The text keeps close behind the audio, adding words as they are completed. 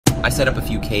I set up a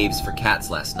few caves for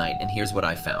cats last night, and here's what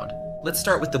I found. Let's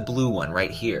start with the blue one right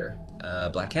here.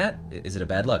 Black cat? Is it a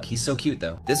bad luck? He's so cute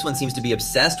though. This one seems to be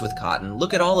obsessed with cotton.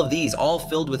 Look at all of these, all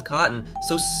filled with cotton.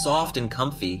 So soft and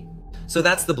comfy. So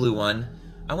that's the blue one.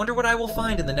 I wonder what I will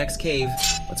find in the next cave.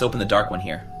 Let's open the dark one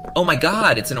here. Oh my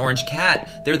god, it's an orange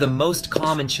cat. They're the most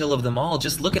calm and chill of them all.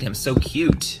 Just look at him, so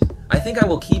cute. I think I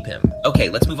will keep him. Okay,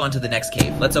 let's move on to the next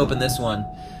cave. Let's open this one.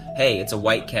 Hey, it's a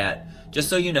white cat. Just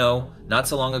so you know, not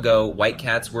so long ago, white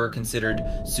cats were considered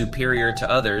superior to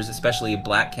others, especially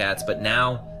black cats, but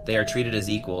now they are treated as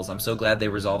equals. I'm so glad they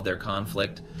resolved their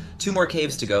conflict. 2 more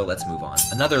caves to go, let's move on.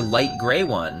 Another light gray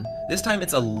one. This time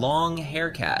it's a long hair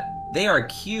cat. They are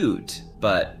cute,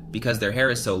 but because their hair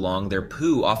is so long, their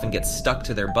poo often gets stuck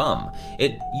to their bum.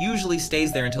 It usually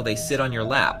stays there until they sit on your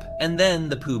lap, and then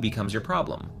the poo becomes your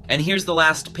problem. And here's the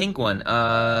last pink one.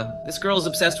 This girl is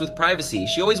obsessed with privacy.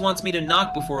 She always wants me to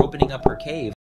knock before opening up her cave.